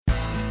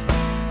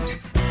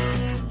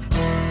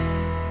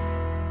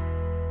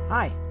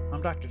Hi,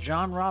 I'm Dr.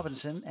 John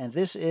Robinson, and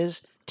this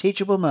is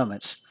Teachable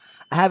Moments.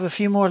 I have a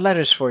few more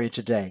letters for you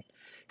today.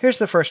 Here's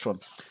the first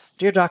one.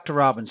 Dear Dr.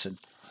 Robinson,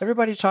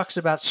 everybody talks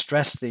about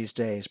stress these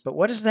days, but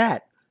what is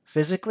that?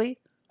 Physically?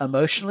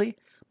 Emotionally?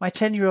 My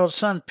 10-year-old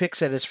son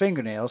picks at his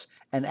fingernails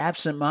and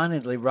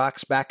absent-mindedly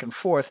rocks back and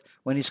forth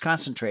when he's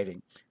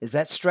concentrating. Is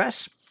that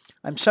stress?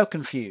 I'm so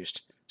confused.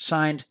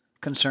 Signed,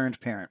 Concerned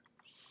Parent.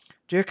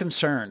 Dear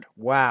Concerned,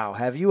 wow,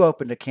 have you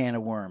opened a can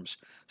of worms?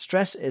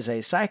 Stress is a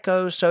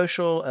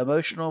psychosocial,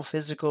 emotional,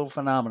 physical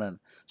phenomenon.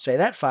 Say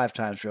that 5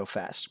 times real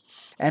fast.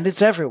 And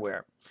it's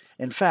everywhere.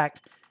 In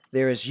fact,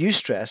 there is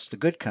eustress, the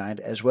good kind,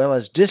 as well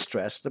as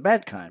distress, the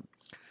bad kind.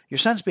 Your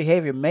son's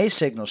behavior may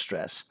signal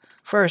stress.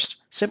 First,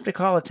 simply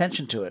call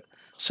attention to it.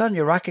 Son,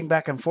 you're rocking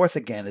back and forth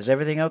again. Is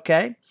everything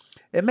okay?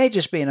 It may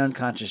just be an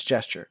unconscious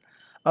gesture.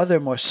 Other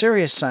more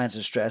serious signs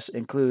of stress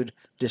include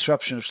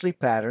disruption of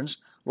sleep patterns,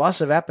 loss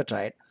of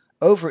appetite,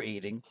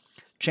 overeating,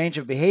 change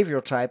of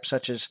behavioral type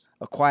such as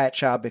a quiet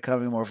child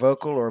becoming more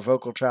vocal or a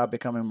vocal child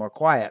becoming more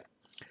quiet.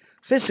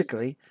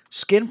 Physically,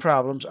 skin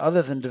problems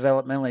other than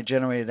developmentally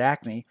generated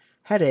acne,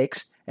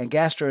 headaches, and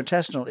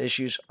gastrointestinal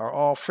issues are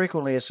all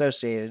frequently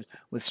associated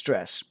with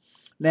stress.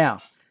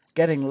 Now,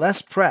 getting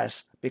less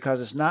press because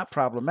it's not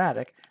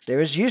problematic, there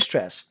is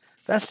eustress.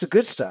 That's the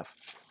good stuff.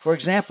 For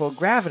example,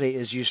 gravity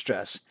is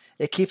eustress.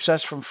 It keeps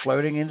us from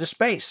floating into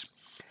space.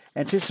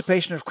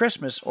 Anticipation of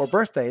Christmas or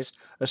birthdays,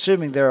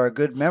 assuming there are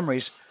good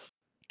memories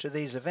to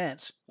these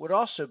events, would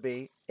also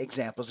be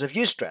examples of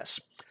eustress.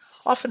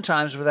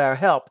 Oftentimes, with our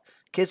help,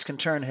 kids can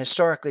turn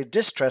historically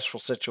distressful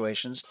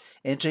situations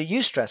into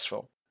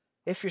eustressful.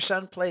 If your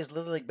son plays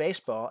Little League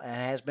Baseball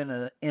and has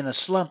been in a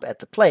slump at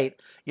the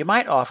plate, you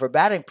might offer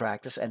batting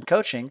practice and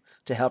coaching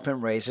to help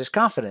him raise his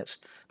confidence.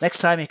 Next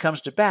time he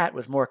comes to bat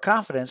with more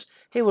confidence,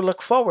 he will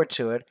look forward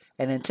to it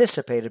and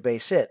anticipate a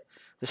base hit.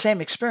 The same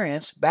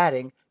experience,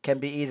 batting, can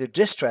be either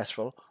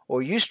distressful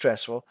or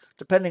eustressful,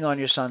 depending on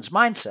your son's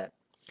mindset.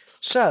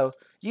 So,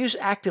 use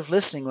active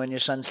listening when your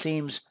son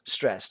seems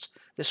stressed.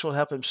 This will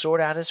help him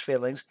sort out his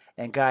feelings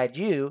and guide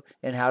you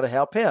in how to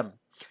help him.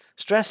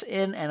 Stress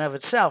in and of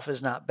itself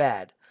is not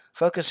bad.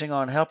 Focusing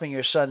on helping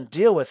your son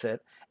deal with it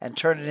and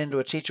turn it into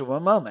a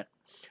teachable moment.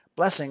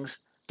 Blessings,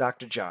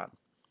 Dr. John.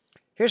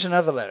 Here's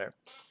another letter.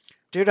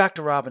 Dear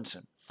Dr.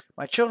 Robinson,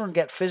 my children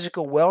get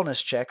physical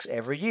wellness checks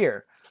every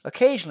year.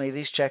 Occasionally,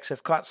 these checks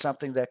have caught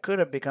something that could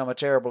have become a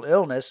terrible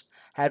illness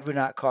had we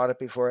not caught it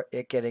before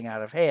it getting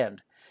out of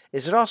hand.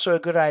 Is it also a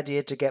good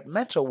idea to get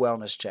mental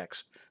wellness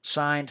checks?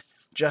 Signed,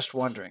 Just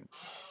Wondering.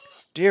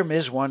 Dear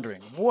Ms.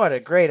 Wondering, what a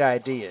great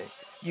idea.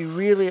 You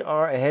really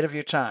are ahead of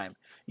your time.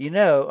 You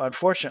know,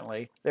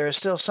 unfortunately, there is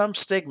still some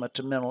stigma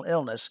to mental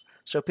illness,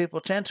 so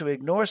people tend to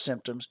ignore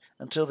symptoms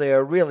until they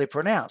are really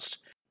pronounced.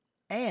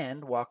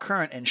 And while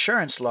current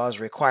insurance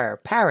laws require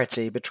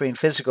parity between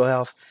physical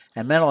health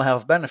and mental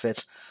health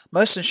benefits,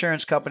 most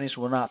insurance companies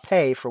will not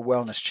pay for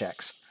wellness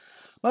checks.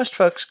 Most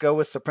folks go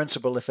with the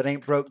principle, if it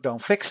ain't broke,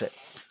 don't fix it.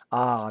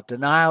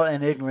 Denial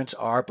and ignorance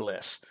are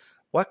bliss.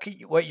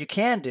 What you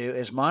can do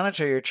is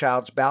monitor your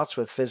child's bouts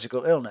with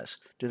physical illness.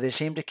 Do they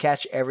seem to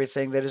catch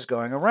everything that is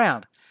going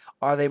around?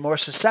 Are they more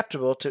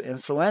susceptible to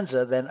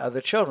influenza than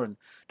other children?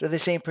 Do they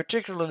seem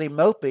particularly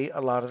mopey a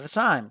lot of the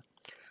time?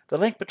 The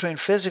link between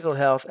physical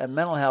health and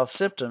mental health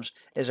symptoms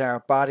is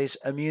our body's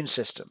immune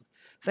system.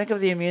 Think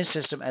of the immune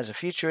system as a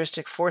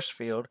futuristic force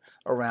field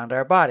around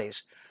our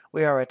bodies.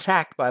 We are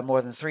attacked by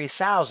more than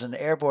 3,000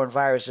 airborne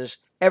viruses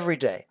every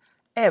day.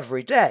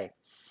 Every day!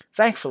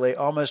 Thankfully,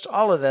 almost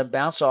all of them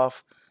bounce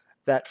off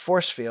that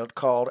force field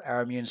called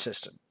our immune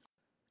system.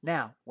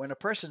 Now, when a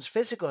person's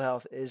physical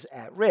health is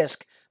at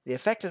risk, the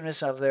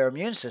effectiveness of their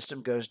immune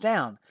system goes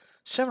down.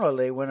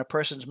 Similarly, when a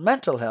person's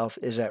mental health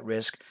is at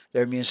risk,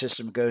 their immune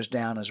system goes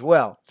down as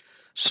well.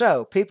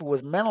 So, people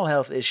with mental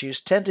health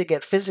issues tend to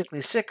get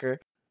physically sicker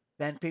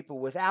than people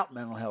without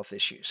mental health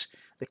issues.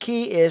 The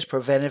key is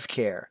preventive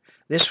care.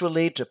 This will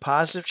lead to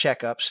positive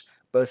checkups,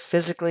 both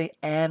physically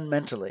and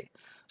mentally.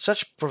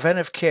 Such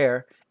preventive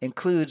care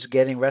includes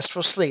getting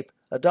restful sleep,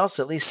 adults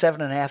at least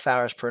 7.5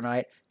 hours per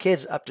night,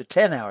 kids up to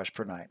 10 hours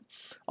per night.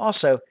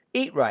 Also,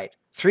 eat right,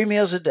 3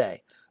 meals a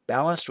day,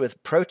 balanced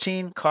with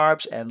protein,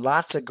 carbs, and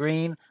lots of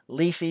green,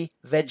 leafy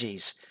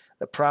veggies,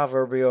 the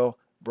proverbial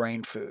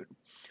brain food.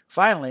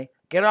 Finally,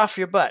 get off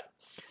your butt.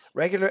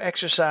 Regular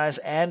exercise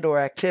and/or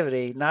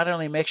activity not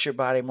only makes your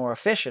body more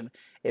efficient,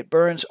 it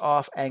burns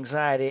off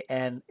anxiety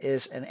and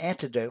is an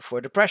antidote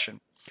for depression.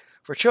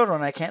 For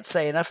children, I can't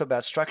say enough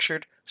about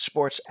structured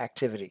sports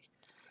activity,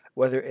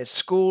 whether it's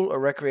school or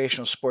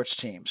recreational sports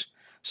teams.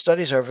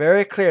 Studies are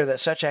very clear that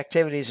such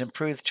activities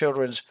improve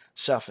children's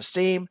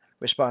self-esteem,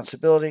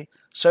 responsibility,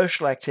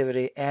 social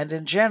activity, and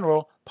in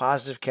general,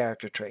 positive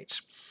character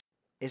traits.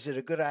 Is it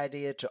a good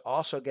idea to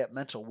also get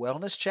mental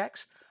wellness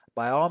checks?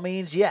 By all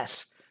means,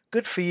 yes.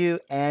 Good for you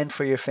and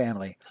for your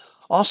family.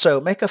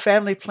 Also, make a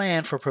family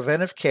plan for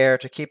preventive care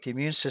to keep the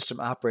immune system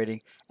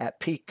operating at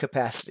peak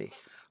capacity.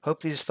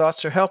 Hope these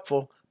thoughts are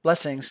helpful.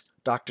 Blessings,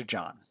 Dr.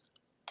 John.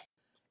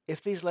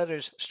 If these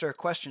letters stir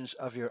questions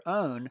of your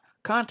own,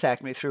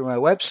 contact me through my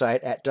website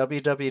at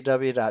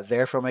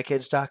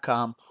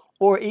www.thereforourmykids.com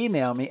or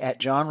email me at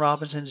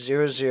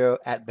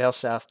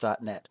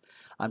johnrobinson00@bellsouth.net.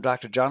 I'm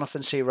Dr.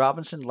 Jonathan C.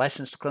 Robinson,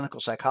 licensed clinical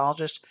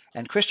psychologist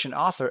and Christian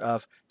author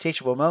of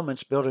Teachable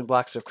Moments, Building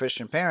Blocks of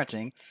Christian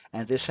Parenting,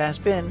 and this has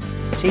been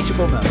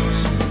Teachable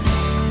Moments.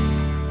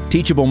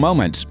 Teachable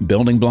Moments,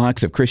 Building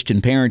Blocks of Christian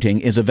Parenting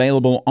is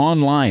available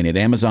online at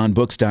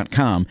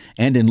amazonbooks.com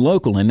and in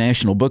local and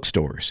national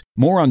bookstores.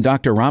 More on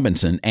Dr.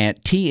 Robinson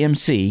at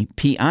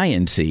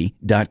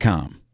tmcpinc.com.